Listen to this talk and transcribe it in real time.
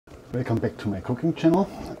Welcome back to my cooking channel.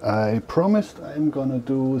 I promised I'm gonna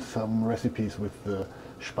do some recipes with the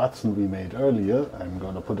Spätzle we made earlier. I'm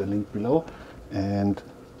gonna put a link below, and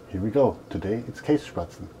here we go. Today it's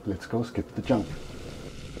Kässpatzn. Let's go skip the junk.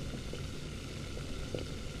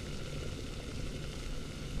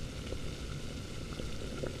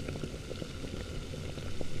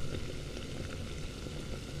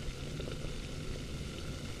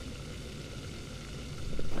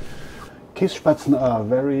 Kässpatzn are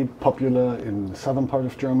very popular in the southern part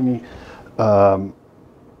of Germany.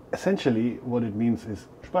 Essentially what it means is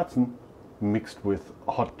Spätzle mixed with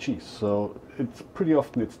hot cheese. So it's pretty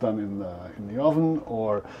often it's done in the oven,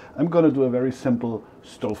 or I'm going to do a very simple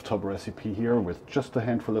stovetop recipe here with just a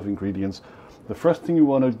handful of ingredients. The first thing you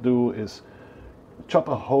want to do is chop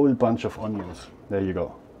a whole bunch of onions. There you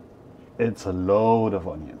go. It's a load of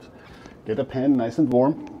onions. Get a pan nice and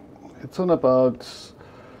warm. It's on about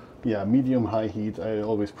medium-high heat. I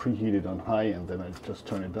always preheat it on high and then I just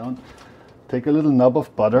turn it down. Take a little nub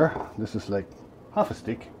of butter. This is like half a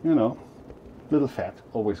stick, you know, little fat,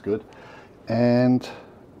 always good. And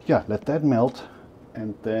yeah, let that melt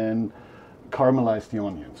and then caramelize the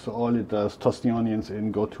onions. So all it does, toss the onions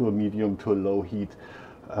in, go to a medium to a low heat,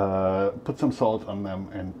 put some salt on them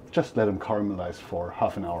and just let them caramelize for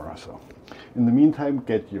half an hour or so. In the meantime,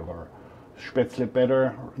 get your Spätzle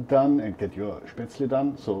batter done and get your Spätzle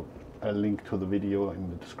done. So a link to the video in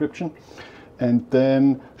the description. And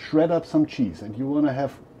then shred up some cheese. And you want to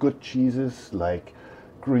have good cheeses like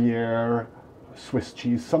Gruyere, Swiss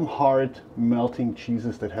cheese, some hard melting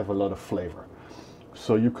cheeses that have a lot of flavor.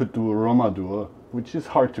 So you could do Romadur, which is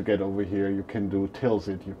hard to get over here. You can do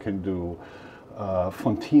Tilsit, you can do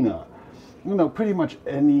Fontina. You know, pretty much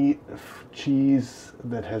any cheese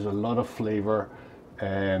that has a lot of flavor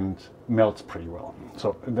and melts pretty well.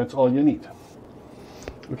 So that's all you need.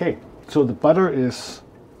 Okay, so the butter is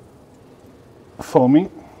foaming,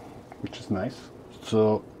 which is nice.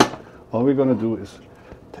 So all we're gonna do is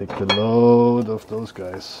take a load of those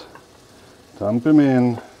guys, dump them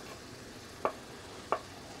in.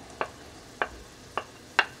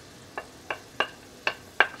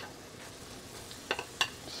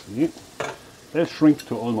 See, they shrink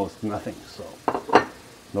to almost nothing, so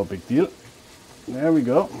no big deal. There we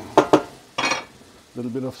go. A little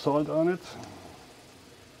bit of salt on it.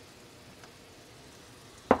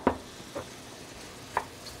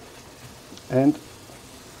 And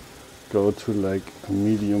go to like a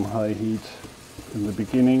medium-high heat in the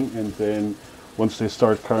beginning, and then once they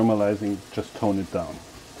start caramelizing, just tone it down.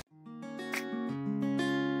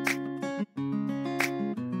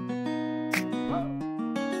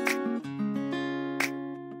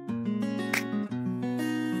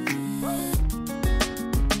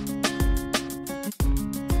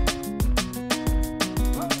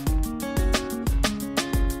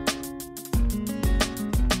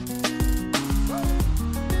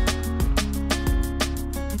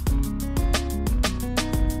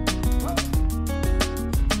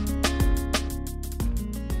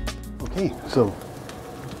 Okay, so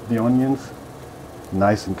the onions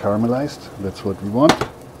nice and caramelized, that's what we want.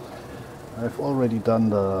 I've already done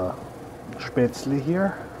the Spätzle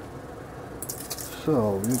here,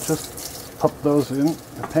 so we just pop those in.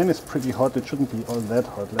 The pan is pretty hot, it shouldn't be all that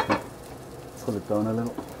hot. Let me pull it down a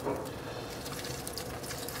little.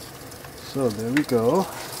 So there we go.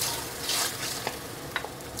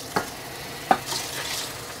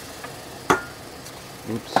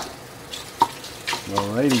 Oops.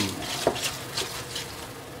 Alrighty.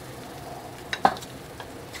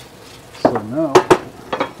 So now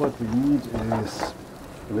what we need is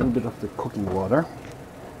a little bit of the cooking water.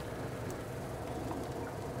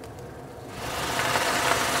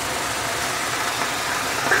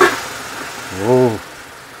 Whoa.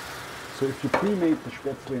 So if you pre-made the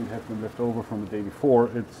Spätzle and have them left over from the day before,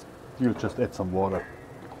 you'll just add some water.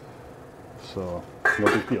 So no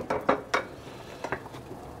big deal.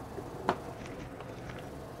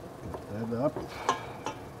 Get that up.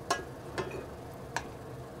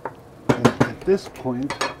 At this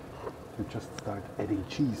point, you just start adding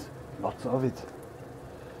cheese, lots of it.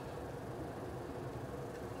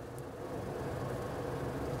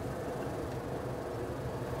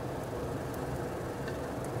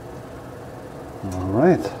 All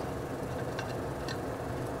right.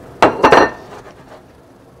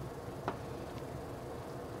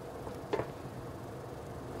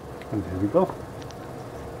 And there we go.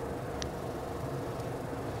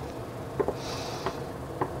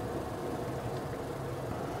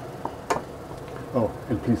 Oh,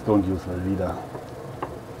 and please don't use Velveta.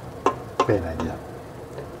 Bad idea.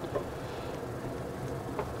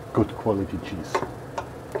 Good quality cheese.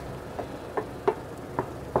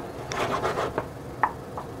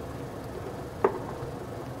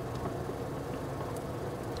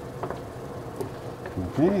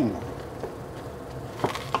 Okay.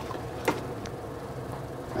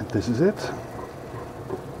 And this is it.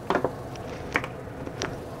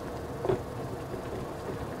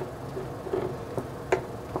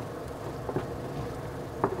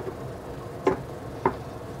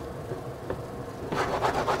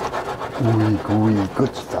 Gooey, gooey,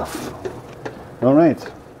 good stuff. All right.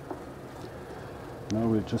 Now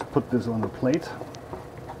we'll just put this on a plate.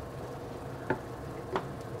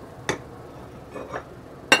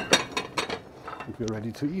 And we're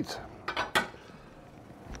ready to eat.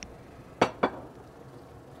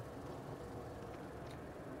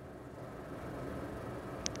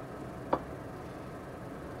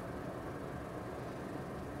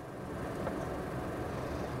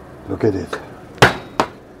 Look at it.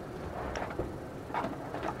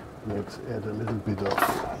 Let's add a little bit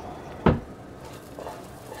of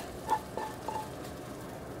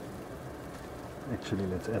actually,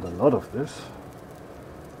 let's add a lot of this.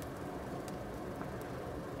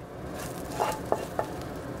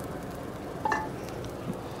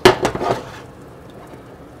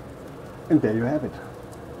 And there you have it.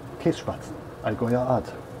 Kässpatzn, Allgäuer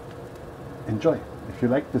art. Enjoy. If you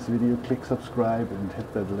like this video, click subscribe and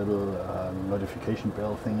hit that little notification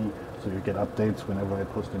bell thingy so you get updates whenever I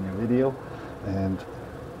post a new video. And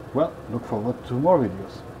well, look forward to more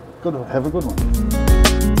videos. Have a good one.